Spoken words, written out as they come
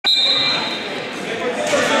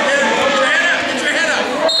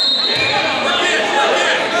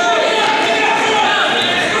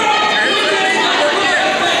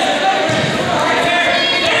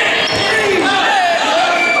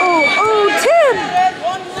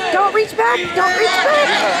back. Don't reach back.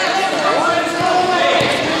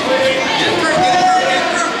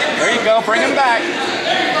 There you go. Bring him back.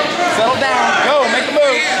 Settle down. Go. Make a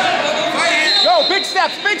move. Go. Big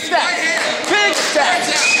steps. Big steps. Big steps.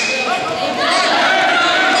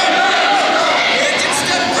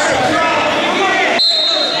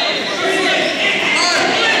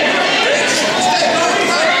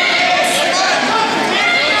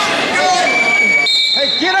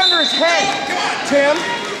 Hey, get under his head, Tim.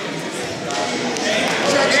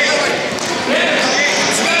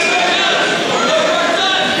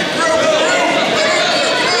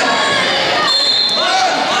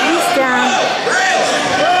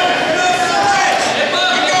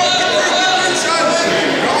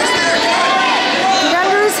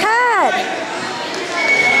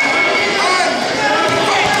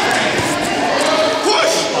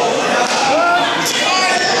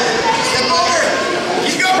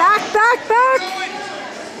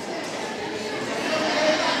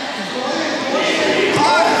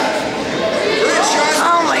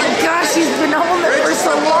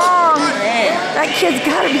 That kid's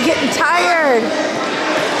got to be getting tired.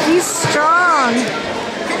 He's strong.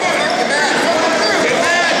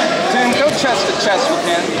 Tim, go chest to chest with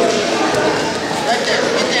him. Right there.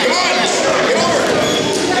 Get down. Get over.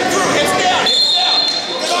 Get through. Hips down. Hips down.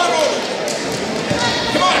 Get on over.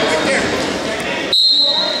 Come on. Right there.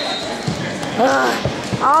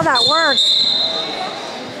 All that work.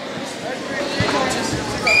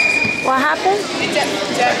 What happened?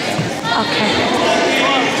 Okay.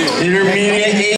 Intermediate.